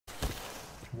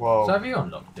Whoa. So have you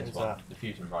unlocked this What's one? that? The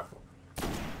fusion rifle?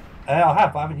 I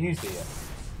have, but I haven't used it yet.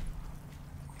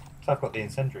 So I've got the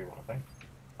incendiary one, I think.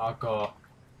 I've got...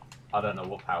 I don't know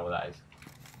what power that is.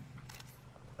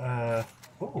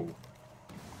 Ooh.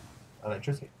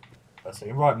 Electricity. Let's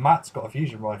see. Right, Matt's got a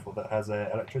fusion rifle that has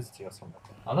electricity or something.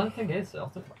 I don't think it is. I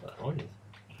think I don't know what it is.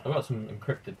 I've got some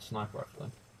encrypted sniper rifle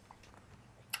then.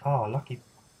 Oh, lucky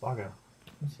bugger.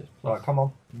 What's this? Right, come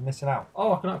on. You're missing out.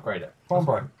 Oh, I can upgrade it. Come on,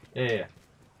 bro. Yeah.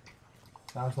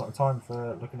 Now's not the time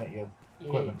for looking at your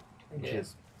equipment.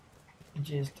 Cheers.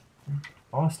 Just.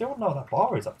 Oh, I still don't know what that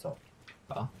bar is up top.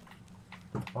 Bar?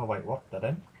 Oh, wait, what? Dead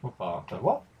end? What bar? Wait,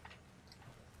 what?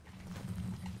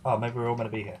 Oh, maybe we're all meant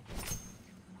to be here.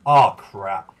 Oh,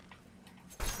 crap.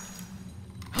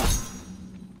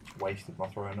 Wasted my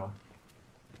throwing knife.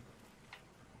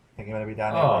 I think you're meant to be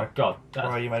down here, Oh, bro. God. Bro,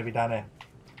 are you meant to be down here?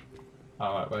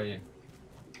 Alright, where are you?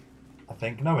 I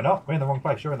think. No, we're not. We're in the wrong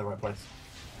place. You're in the right place.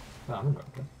 No, I'm in the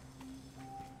right place.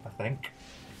 I think.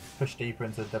 Push deeper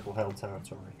into double held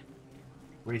territory.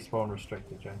 Respawn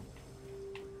restricted, Jane.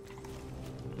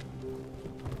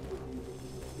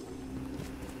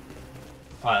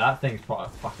 Alright, that thing's quite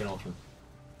fucking awesome.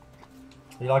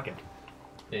 You like it?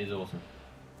 It is awesome.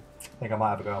 I think I might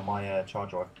have a go on my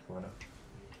charge rifle for a minute.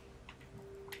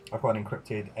 I've got an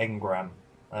encrypted engram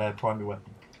primary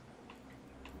weapon.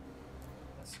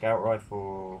 A scout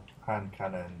rifle, hand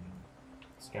cannon,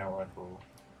 scout rifle.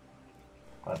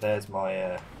 Right, there's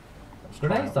my.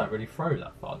 Grenades don't really throw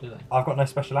that far, do they? I've got no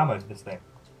special ammo to this thing.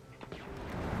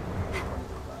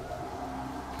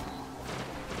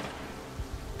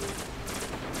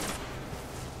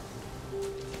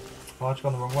 Well, I've just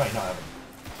gone the wrong way. No, I haven't.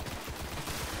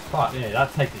 Right, yeah,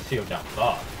 that takes the shield down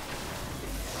fast.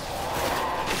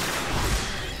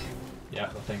 Yeah,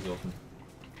 that thing's awesome.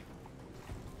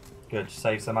 Good,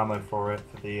 save some ammo for it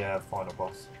for the final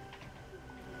boss.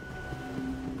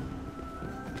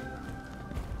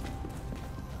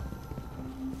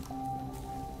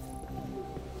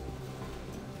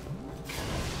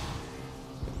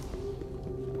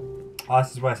 Oh,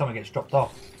 this is where something gets dropped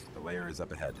off. The layer is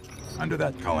up ahead, under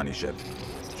that colony ship,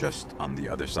 just on the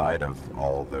other side of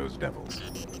all those devils.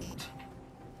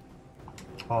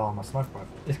 Oh, my sniper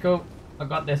rifle. Let's go. I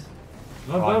got this.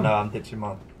 Boom, Oh boom. no, I'm ditching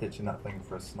that thing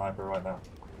for a sniper right now.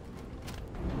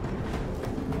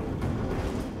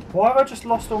 Why have I just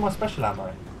lost all my special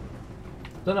ammo?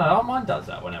 Don't know, our mine does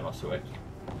that whenever I switch.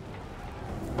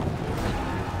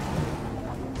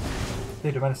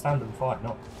 Dude, I'm in a stand and fight,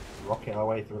 not rocket our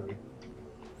way through.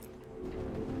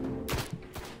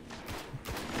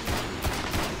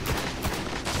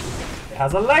 It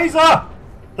has a laser that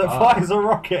fires a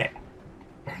rocket.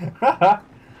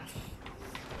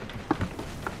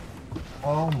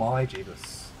 Oh my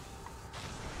Jesus.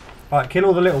 Alright, kill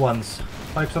all the little ones.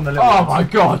 Focus on the little ones. Oh my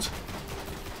god!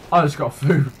 I just got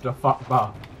food the fuck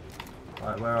bar.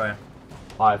 Alright, where are you?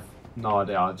 I've no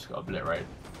idea, I just got obliterated.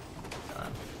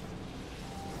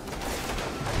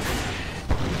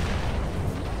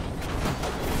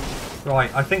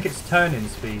 Right, I think its turning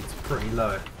speed's pretty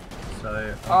low.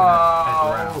 So I'm gonna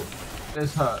head around.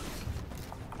 This hurts.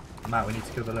 Matt, we need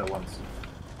to kill the little ones.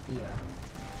 Yeah.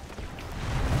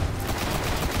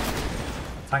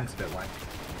 The tank's a bit wank.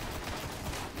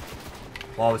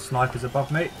 While the sniper's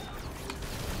above me.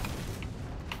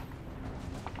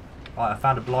 Right, I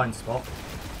found a blind spot.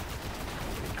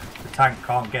 The tank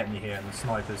can't get me here and the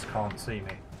snipers can't see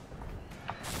me.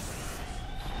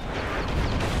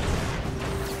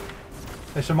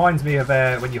 This reminds me of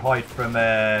when you hide from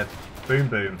Boom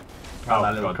Boom. Around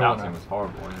that little corner. That thing was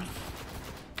horrible.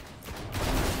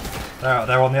 Yeah.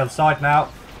 They're on the other side now.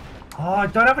 Oh, I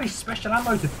don't have any special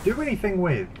ammo to do anything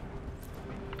with.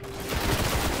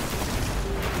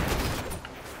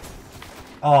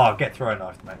 Oh, get throw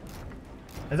knife, mate.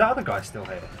 Is that other guy still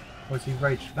here? Or is he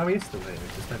rage? No, he is still here.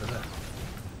 He's just over there.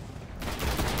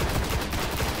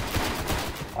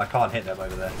 I can't hit them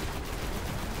over there.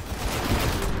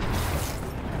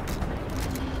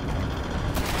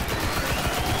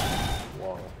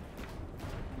 Whoa.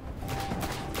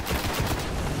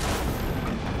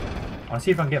 I'll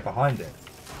see if I can get behind it.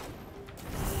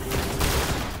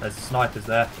 There's snipers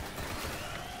there.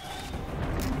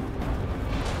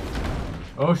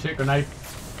 Oh shit, grenade.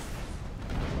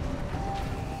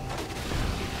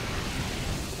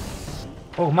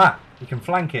 Oh, Matt, you can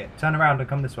flank it. Turn around and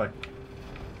come this way.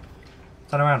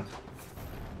 Turn around.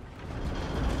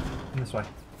 Come this way.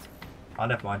 Oh,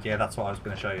 never mind. Yeah, that's what I was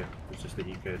going to show you. It's just that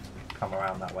you could come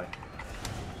around that way.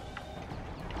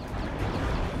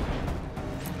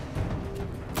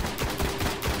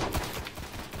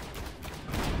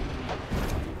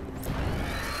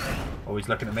 Oh, he's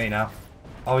looking at me now.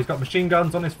 Oh, he's got machine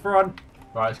guns on his front.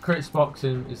 Right, his crit box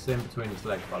is in between his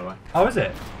legs, by the way. Oh, is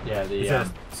it? Yeah, the Is it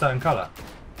a certain colour?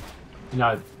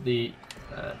 no, the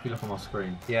if you look on my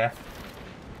screen, Yeah.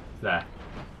 there.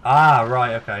 Ah,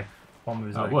 right, okay. One of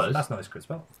his Oh, it legs. was? That's not his crit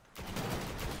spell.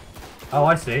 Oh,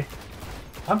 I see.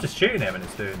 I'm just shooting him and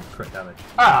it's doing crit damage.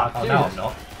 Ah, Oh, no, I'm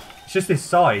not. It's just his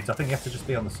sides. I think you have to just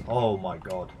be on the... Oh, my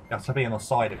God. You have to be on the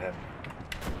side of him.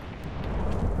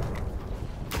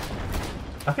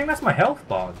 I think that's my health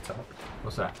bar at the top.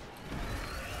 What's that?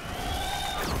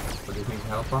 What do you think your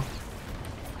health bar?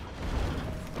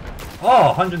 Oh,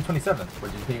 127.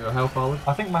 What do you think your health bar was?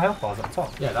 I think my health bar's at the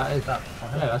top. Yeah, that is. That,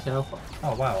 Yeah, that's your health bar.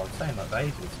 Oh, wow. I was saying that for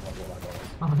ages. What that was.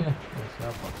 Oh yeah, that's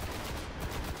your health bar.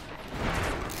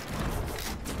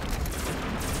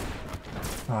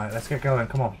 Alright, let's get going.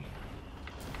 Come on.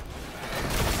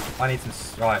 I need to...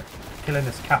 Right. Killing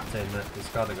this captain that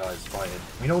this other guy's fighting.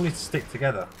 We all need to stick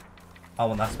together. I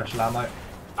want that special ammo.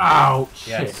 Ow!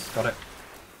 Yes, Shit. got it.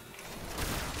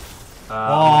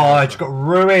 Oh, I just got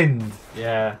ruined.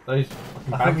 Yeah, those.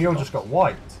 I think we all just got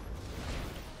wiped.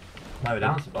 No, we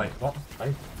Bounce didn't. Wait, what?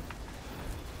 Hey,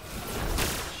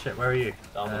 Shit, where are you?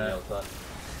 down on the other side.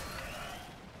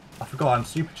 I forgot I'm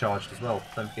supercharged as well.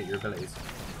 Don't forget your abilities.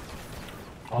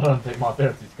 I don't think my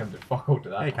ability's going to do fuck all to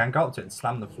that. Yeah, you can go up to it and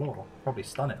slam the floor. Probably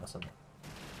stun it or something.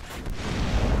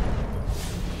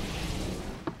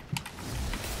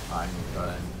 I need to go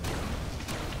in.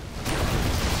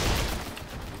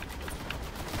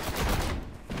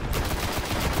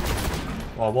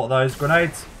 Well, what are those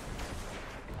grenades?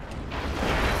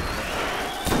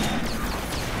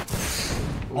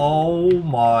 Oh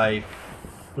my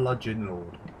fludging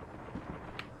lord.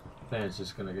 I think it's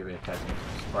just going to give me a case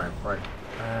of spray and pray.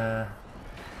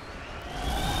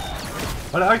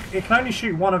 Well, it can only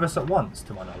shoot one of us at once,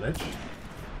 to my knowledge.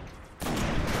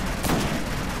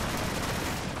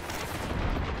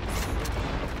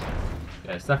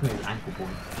 Yeah, it's definitely his ankle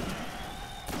point.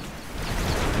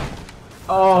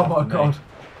 Oh my god.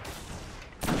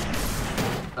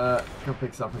 Go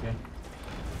pick this up again.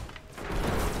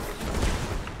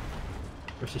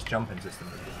 Wish this jumping system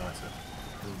would be nicer.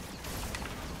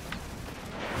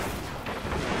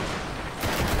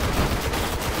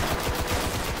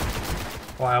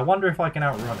 Right, I wonder if I can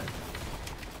outrun it.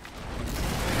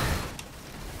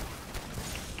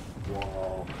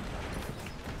 Whoa.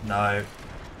 No. Right,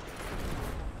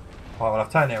 well,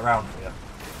 I've turned it around for you.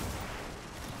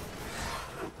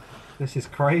 This is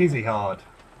crazy hard.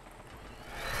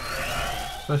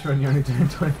 Especially when you're only doing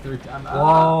 23 damage.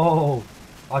 Whoa!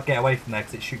 I'd get away from there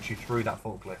because it shoots you through that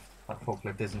forklift. That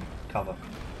forklift isn't cover.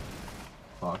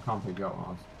 Oh, I can't pick you up when I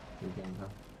was getting there.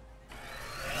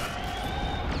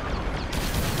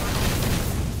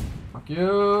 Fuck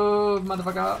you,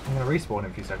 motherfucker! I'm going to respawn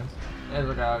in a few seconds. There's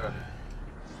a guy, I got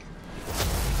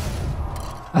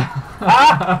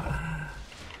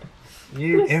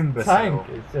You this imbecile. tank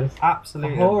is just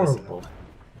Absolute horrible. imbecile.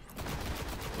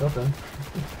 Well done.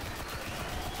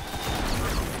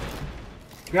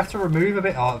 Do we have to remove a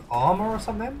bit of armour or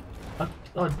something? I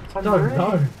I'm don't really-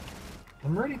 know.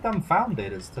 I'm really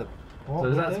dumbfounded as to what So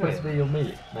is we're that supposed to doing. be your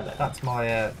melee? That's my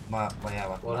yeah, Well, that's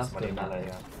that's my good melee. melee.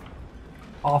 Yeah.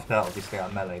 After that, obviously,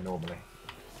 I'm melee normally.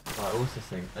 Right, what's this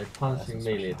thing? A punishing That's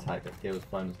melee special. attack that deals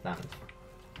bonus damage.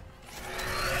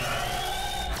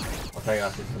 I'll take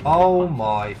that system. Oh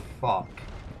my fuck!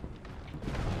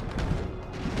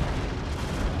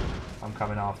 I'm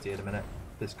coming after you in a minute.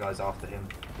 This guy's after him.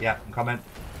 Yeah, I'm coming.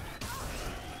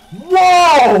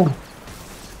 Whoa!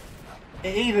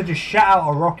 It either just shot out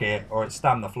a rocket or it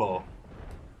stamped the floor.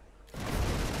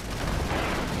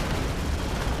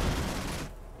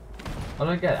 I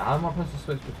don't get it. How am I supposed to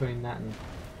switch between that and...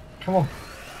 Come on.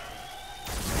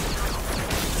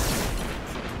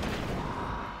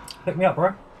 Pick me up,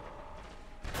 bro.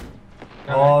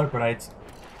 Oh, grenades.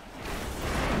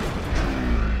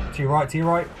 To your right, to your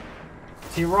right.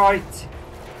 To your right.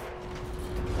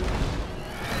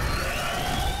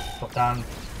 Drop down.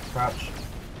 Crouch.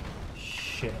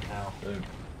 Shit now. Boom.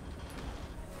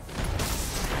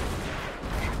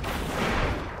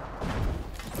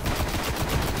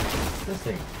 This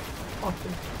thing.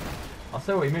 Fucking... I'll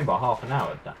see what you mean by half an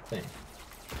hour, that thing.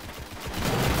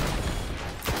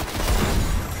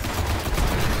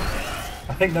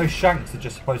 I think those shanks are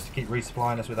just supposed to keep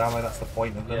resupplying us with ammo. That's the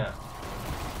point of them. Yeah.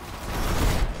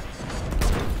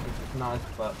 It's nice,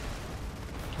 but...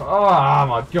 Oh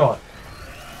my god!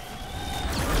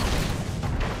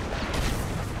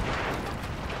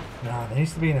 No, there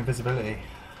needs to be an invisibility.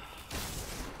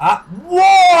 Ah!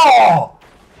 Whoa!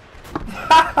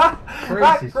 That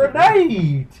Crazy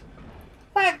grenade!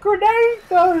 That grenade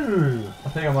though! I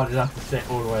think I might just have to sit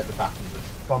all the way at the back and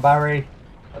just Come on, Barry.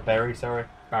 Barry, sorry.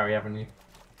 Barry Avenue.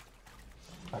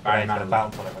 That Barry grenade's gonna Manilow.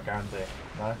 bounce on him, I guarantee.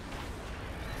 No?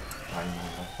 Barry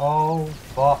Manilow. Oh,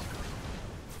 fuck.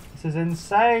 This is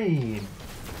insane.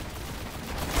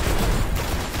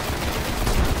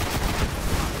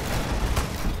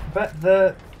 But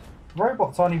the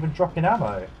robots aren't even dropping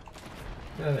ammo.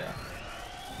 Yeah, they are.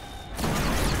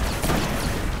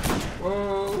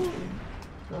 Whoa!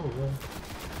 Oh, whoa.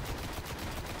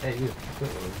 Hey, you.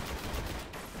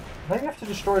 Maybe you have to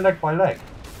destroy leg by leg.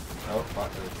 Oh,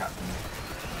 fuck, there's a captain there.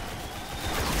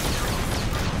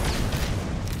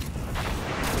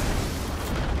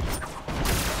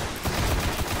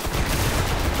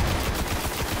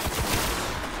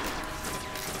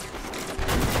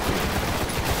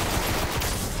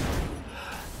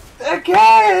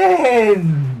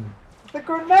 Again! The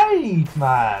grenade,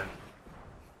 man!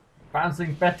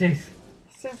 Bouncing Betty's.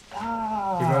 This is Do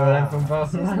you remember them from this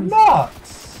is Borderlands?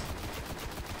 nuts!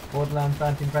 Borderlands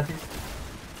Bouncing Betty's?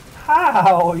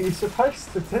 How are you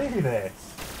supposed to do this?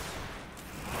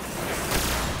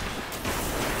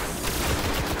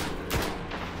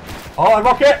 Oh, a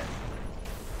rocket!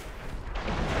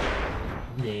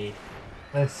 Yeah.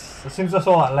 This, as soon as I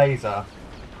saw that laser,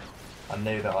 I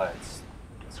knew that I had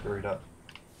screwed up.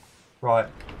 Right.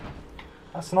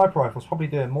 That sniper rifle's probably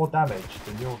doing more damage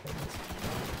than your thing is.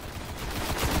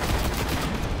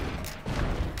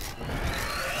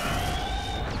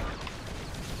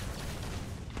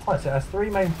 Right, so it has three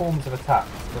main forms of attack.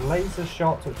 The laser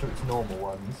shots, which are its normal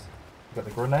ones. You've got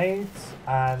the grenades,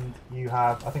 and you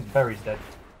have, I think Berry's dead.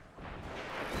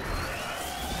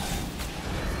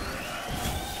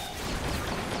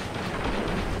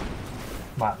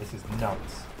 Matt, this is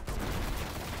nuts.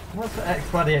 What's the X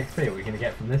by the XP are we going to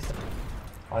get from this thing?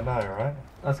 I know, right?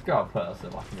 That's got to put us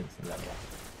at like an instant level up.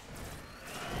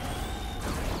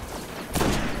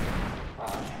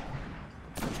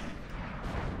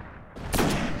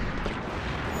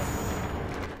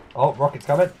 Oh, rocket's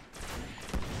coming.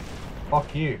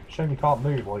 Fuck you. Shame you can't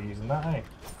move while using that, eh?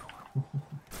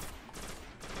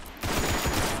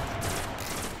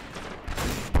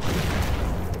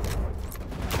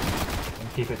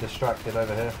 And keep it distracted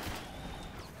over here.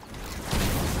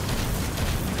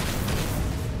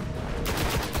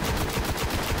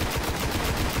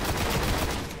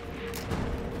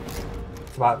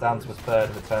 It's about down to a third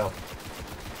of its health.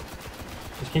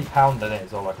 Just keep pounding it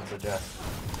is all I can suggest.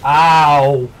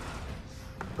 Ow!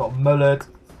 Got mullered.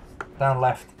 Down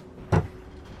left.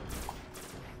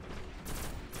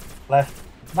 Left.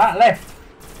 Matt, left!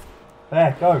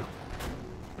 There, go.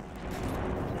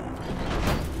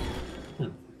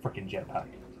 Frickin' jetpack.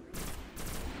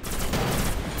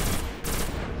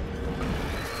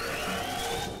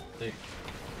 Dude.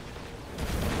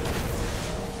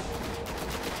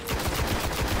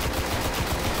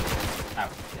 Ow,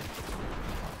 yeah.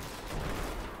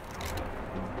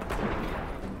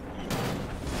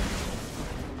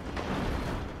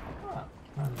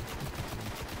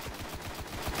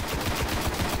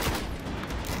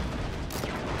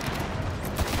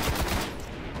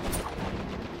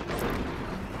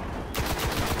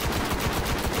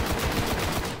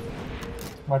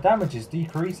 My damage is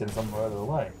decreasing somewhere over the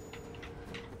way.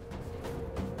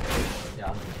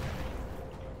 Yeah.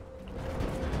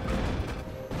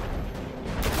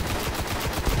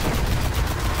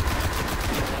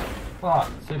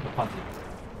 Fuck, super punchy.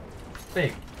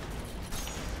 Big.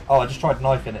 Oh, I just tried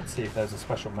knifing it to see if there's a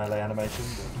special melee animation.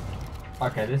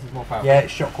 Okay, this is more powerful. Yeah, it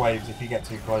shockwaves if you get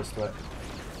too close to it.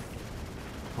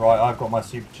 Right, I've got my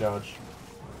supercharge.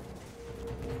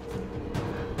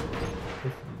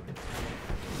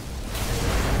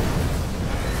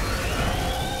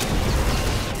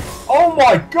 Oh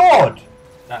my god!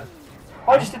 That's...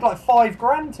 I just did like 5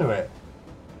 grand to it.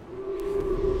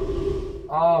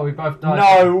 Oh, we both died.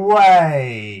 No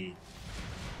way!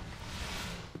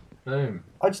 Boom.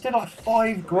 I just did like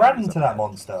 5 grand to that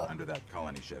monster. Under that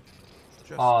colony ship.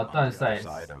 Just Oh, on don't the say other it.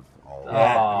 side of all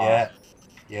Yeah, Oh.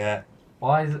 yeah.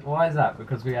 Why is that?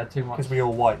 Because we had too much. Because we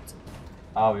all wiped.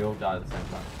 Oh, we all died at the same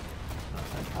time. At the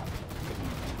same time.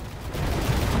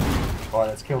 Right,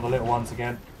 let's kill the little ones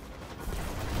again.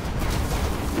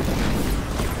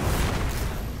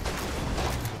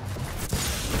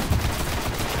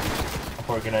 I'm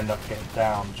probably going to end up getting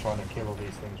down trying to kill all these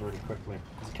things really quickly.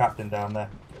 There's a captain down there.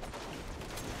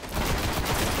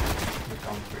 We've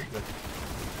gone pretty good.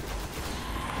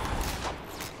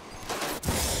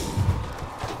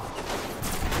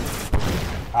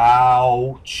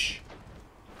 Ouch!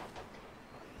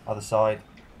 Other side.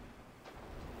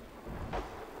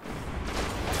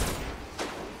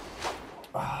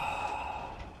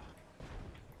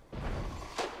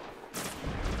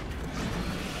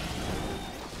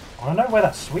 I don't know where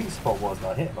that sweet spot was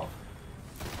that I hit him on.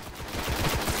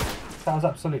 That was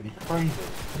absolutely crazy.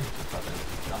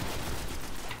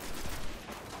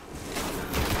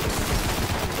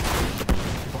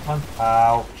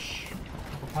 Ouch.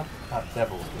 That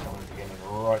devil's becoming a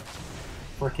right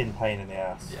freaking pain in the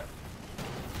ass. Yeah.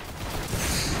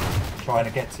 Trying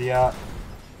to get to you.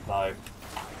 No.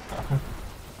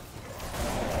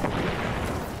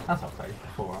 That's okay.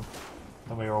 4-1.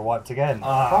 And we were wiped again.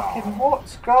 Ah. Fucking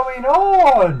what's going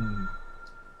on?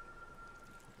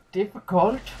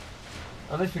 Difficult.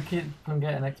 At least we keep from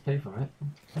getting XP from it.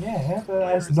 Yeah, but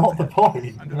that's not the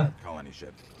point. Under that colony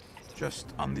ship.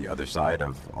 Just on the other side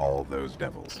of all those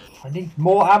devils. I need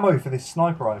more ammo for this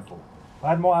sniper rifle. If I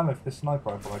had more ammo for this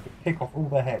sniper rifle, I could pick off all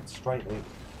their heads straight at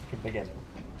the beginning.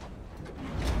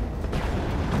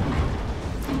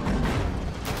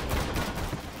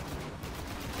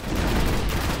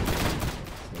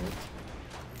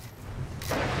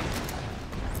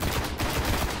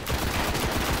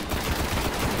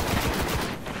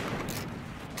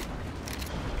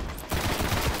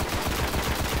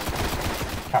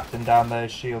 Captain down there,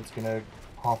 shield's gonna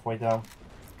halfway down.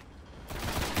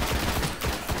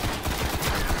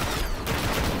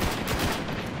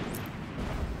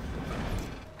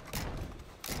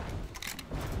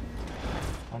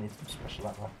 I need some special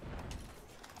ammo.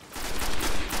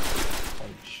 8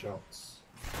 shots.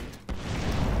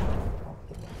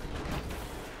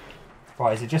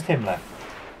 Right, is it just him left?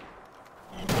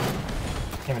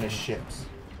 Him and his ships.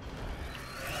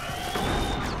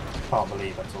 Can't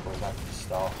believe that's all those out to the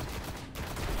start.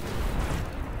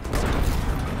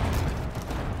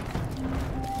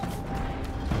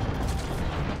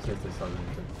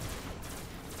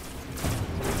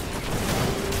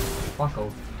 Fuck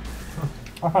off.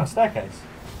 I found a staircase.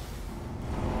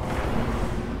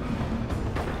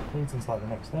 Leads inside the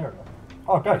next area.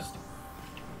 Oh, ghost.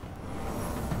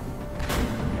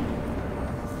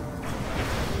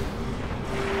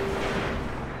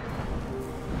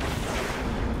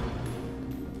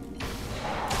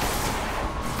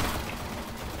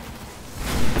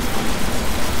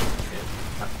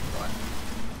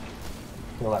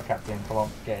 Kill that captain, come on,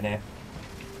 get in here.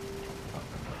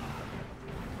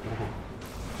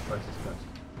 Where's this ghost?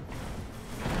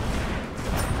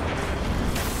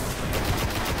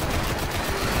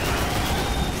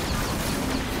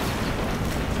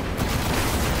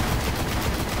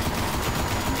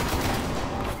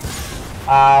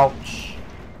 Ouch.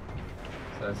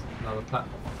 So there's another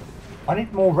platform. I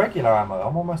need more regular ammo.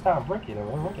 I'm almost out of regular.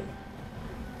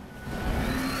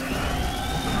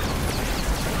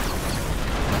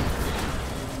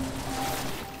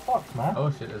 Fuck, man. Oh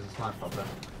shit, there's a sniper up there.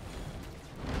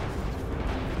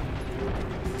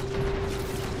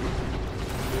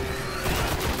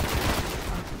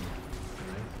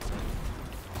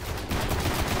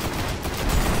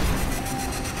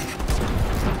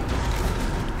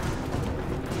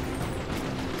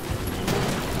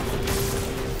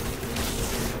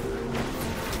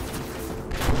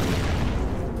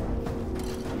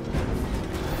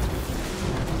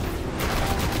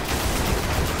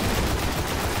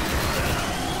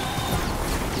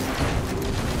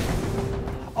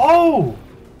 Oh!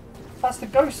 That's the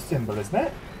ghost symbol, isn't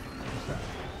it?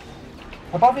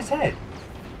 Above his head.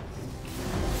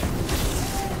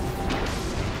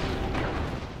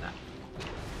 Nah.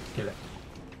 Kill it.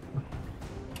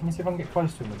 Let me see if I can get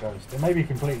close to him, the ghost. It may be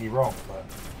completely wrong, but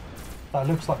that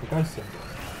looks like the ghost symbol.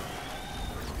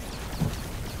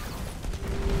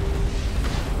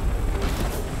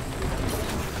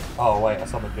 Oh wait,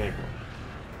 that's on the vehicle.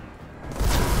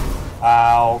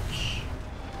 Ouch.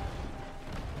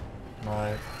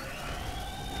 No.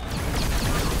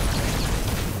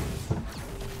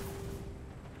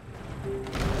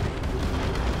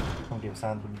 Come on, give us a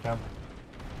hand when you can.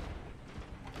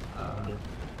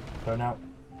 Go now.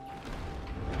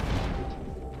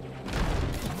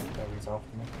 There he's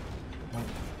after me. No.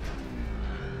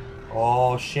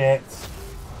 Oh shit.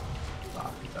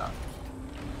 Fuck that.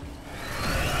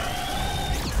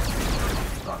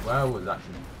 Right, where was that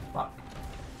shit? Fuck.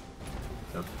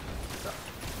 So,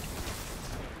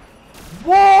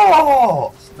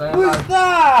 What? Stay Who's alive.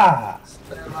 that?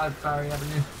 Stay alive, Barry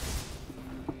Avenue.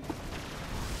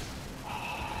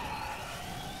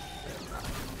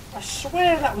 I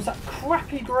swear that was that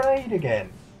crappy grenade again.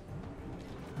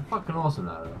 They're fucking awesome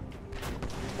now, though.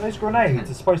 Those grenades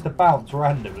are supposed to bounce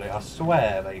randomly. I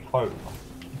swear they hope.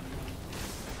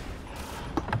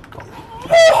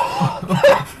 Oh!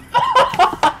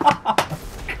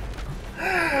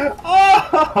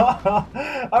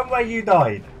 I'm where you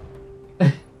died.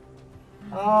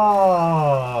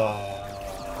 Oh.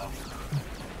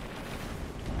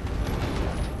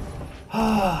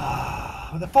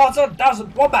 The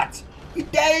 4,000 wombat!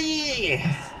 Yay! I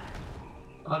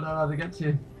don't know how to get to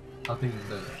you. I think it's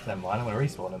the. Never mind, I'm gonna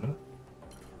respawn in a minute.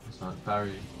 It's like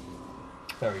Barry.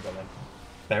 Berry got in.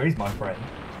 Berry's my friend.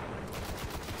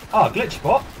 Oh, glitch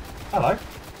spot. Hello.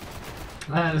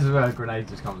 Man, this is where a grenade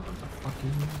just comes from. Fuck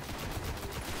you.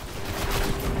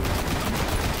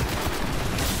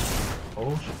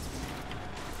 Oh shit.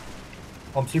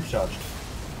 I'm supercharged.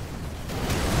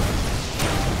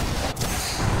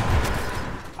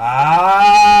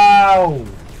 Ow!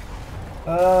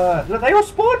 Look, they all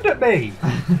spawned at me!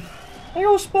 They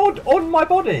all spawned on my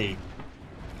body!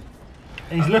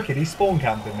 And he's looking, he's spawn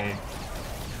camping me.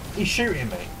 He's shooting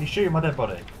me. He's shooting my dead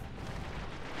body.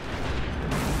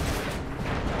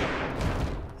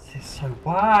 This is so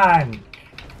wank.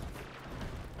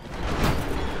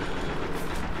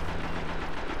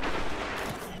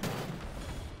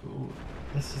 Ooh.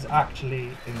 This is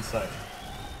actually insane.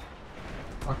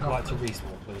 I'd I'd like to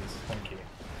respawn, please. Thank you.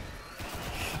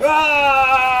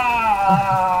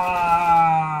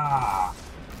 Ah!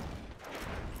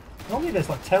 Normally there's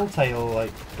like telltale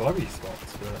like glowy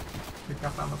spots, but Pick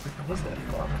up ammo, pick up is there?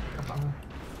 ammo, pick up ammo.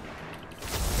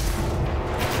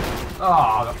 Oh,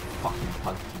 I got fucking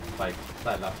punched in the face.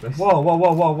 Stay alive, please. Whoa, whoa,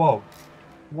 whoa, whoa, whoa.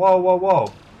 Whoa, whoa,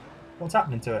 whoa. What's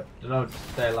happening to it? No, just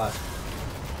stay alive.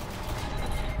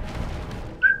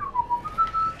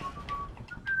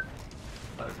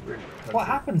 That was really What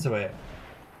happened to it?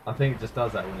 I think it just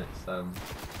does that when it's now and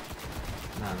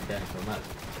again, so that's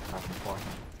happened twice.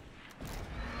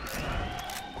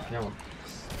 Come on.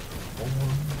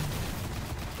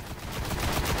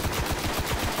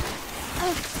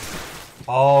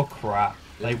 Oh crap.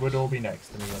 They would all be next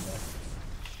to me, wouldn't they?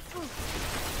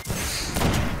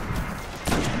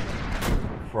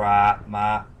 Crap,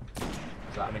 Matt.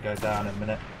 It's gonna go down in a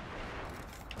minute.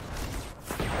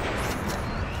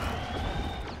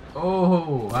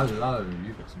 Oh, hello.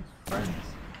 You've got some friends.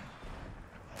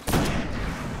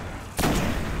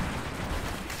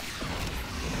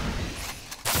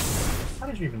 How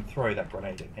did you even throw that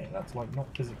grenade in here? That's like not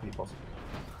physically possible.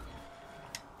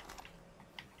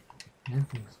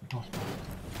 Anything's possible.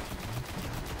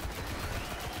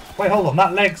 Wait, hold on.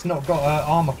 That leg's not got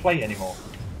armor plate anymore.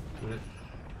 Would it?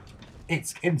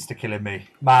 It's insta-killing me.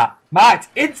 Matt! Matt!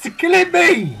 Insta-killing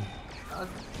me!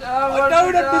 I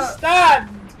don't understand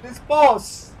this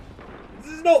boss!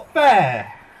 This is not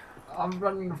fair! I'm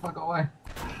running the fuck away.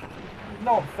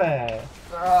 Not fair.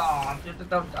 Oh, just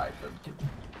don't die. Don't kill me.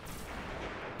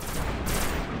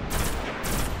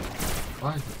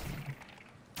 Why is it?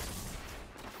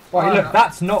 Wait, Oh, look, no.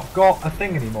 that's not got a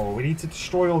thing anymore. We need to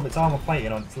destroy all of its armor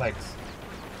plating on its legs.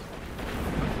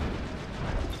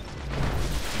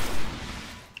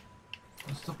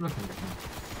 Stop looking at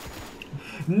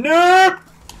me. Nope!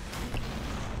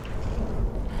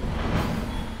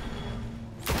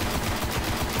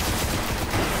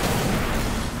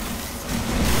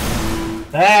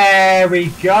 There we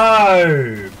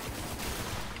go!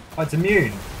 Oh, it's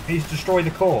immune. He's destroyed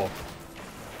the core.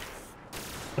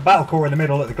 The battle core in the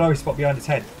middle at the glow spot behind its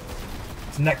head.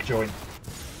 It's a neck joint.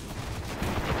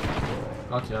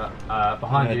 Gotcha. I'm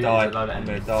Behind gonna you die. is a load of I'm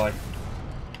gonna enemies. die.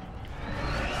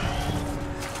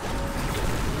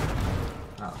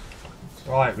 Oh.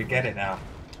 Right, we get it now.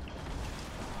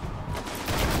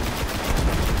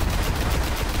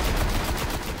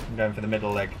 I'm going for the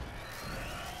middle leg.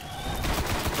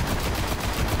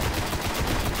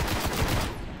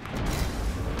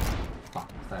 Fuck,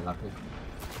 stay alive, please.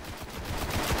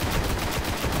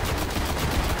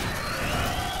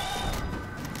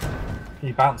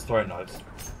 He bounced throw knives.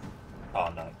 Oh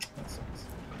no, that sucks.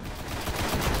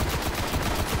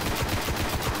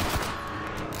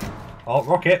 Oh,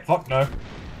 rocket! Fuck no.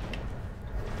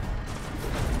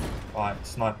 Right,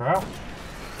 sniper out.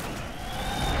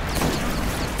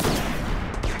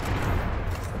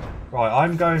 Right,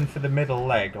 I'm going for the middle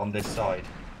leg on this side.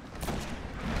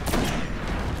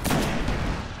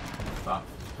 Fuck.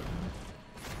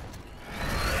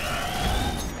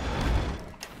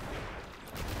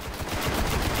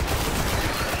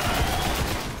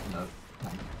 No.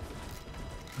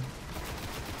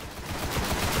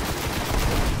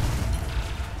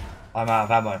 I'm out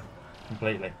of ammo.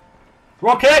 Completely.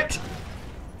 Rocket!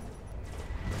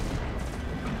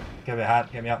 Give me a hand.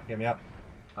 Get me up. Get me up.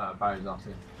 Barry's after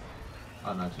you.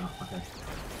 Oh no, it's not. Okay.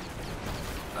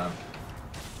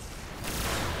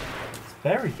 This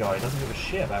berry guy doesn't give a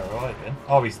shit about reviving.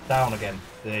 Oh, he's down again.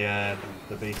 The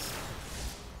beast.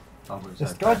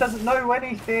 This guy doesn't know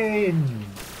anything.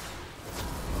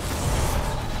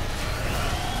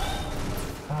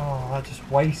 Oh, I just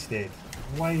wasted.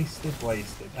 Wasted.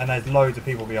 And there's loads of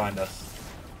people behind us.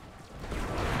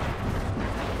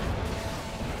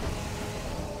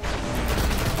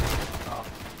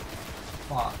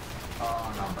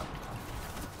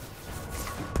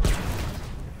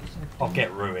 I'll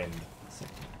get ruined.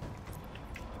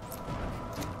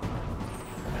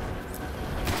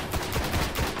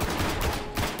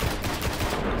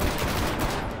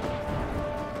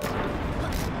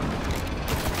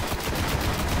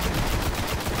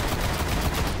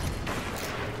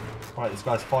 Right, this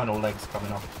guy's final leg's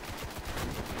coming off.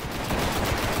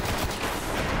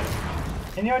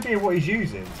 Any idea what he's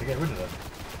using to get rid of them?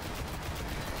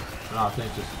 No, I think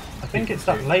it's just... I think it's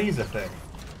that laser thing.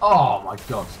 Oh my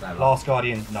god, stay alive. Last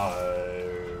Guardian,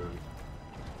 no.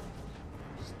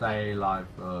 Stay alive,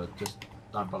 just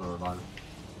don't bother reviving.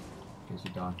 In case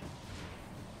you die.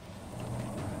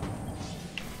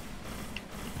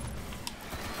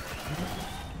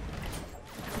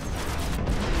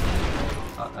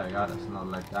 Oh, there we go, that's another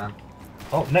leg down.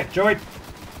 Oh, neck joint.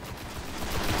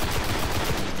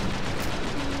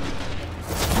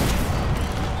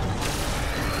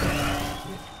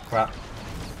 Crap.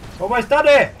 Almost done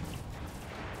it!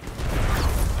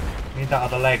 Need that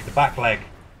other leg, the back leg.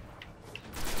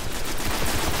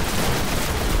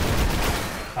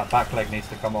 That back leg needs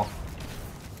to come off.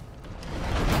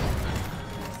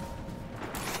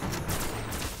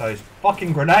 Those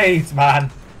fucking grenades,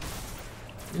 man!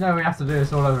 You know we have to do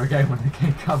this all over again when the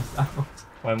game comes out.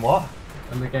 When what?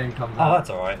 When the game comes Oh, out. that's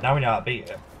alright. Now we know how to beat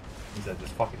it. Instead of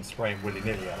just fucking spraying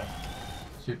willy-nilly at it.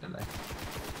 Shoot the leg.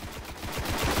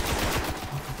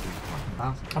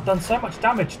 I've done so much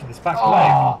damage to this back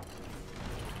Oh!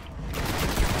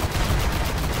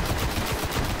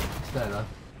 Stay though. leg.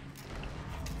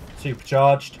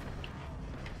 Supercharged.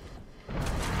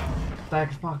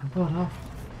 Stag's fucking put off.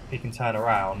 If he can turn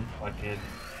around, I could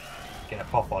get a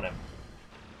pop on him.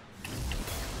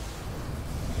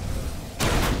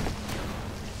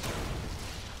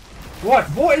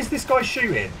 What is this guy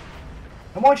shooting?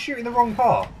 Am I shooting the wrong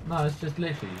part? No, it's just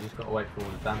literally, you just got to wait for all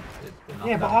the damage.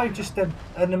 Yeah, but I just did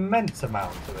an immense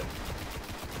amount of it.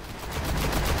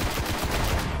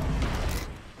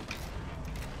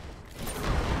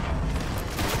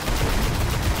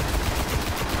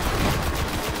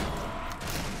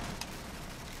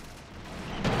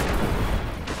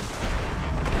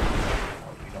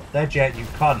 Oh, you're not dead yet, you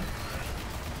cunt.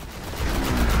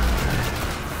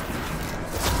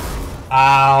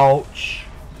 Ouch.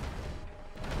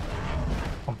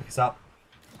 Come pick us up.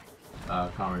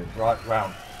 Can't really. Right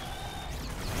round.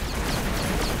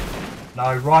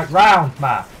 No, right round,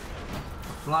 Matt.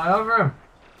 Fly over him!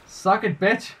 Suck it,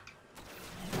 bitch!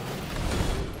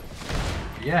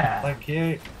 Yeah! Thank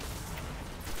you.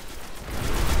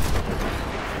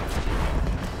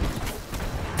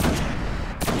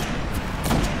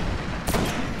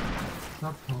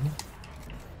 Stop, Tommy.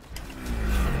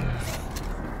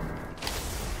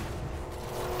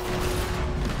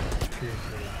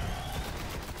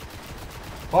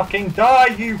 Fucking die,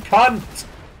 you cunt!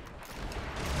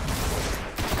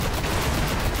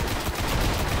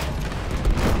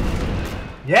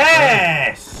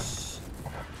 Yes!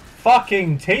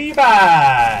 Fucking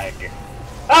teabag!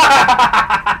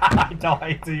 I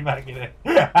died teabagging it.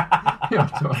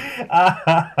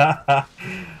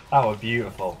 That was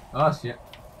beautiful. Oh shit.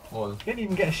 Well, Didn't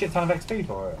even get a shit ton of XP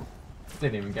for it.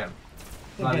 didn't even get him.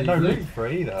 Didn't get no loot for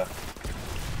it either.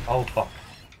 Oh fuck.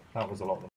 That was a lot of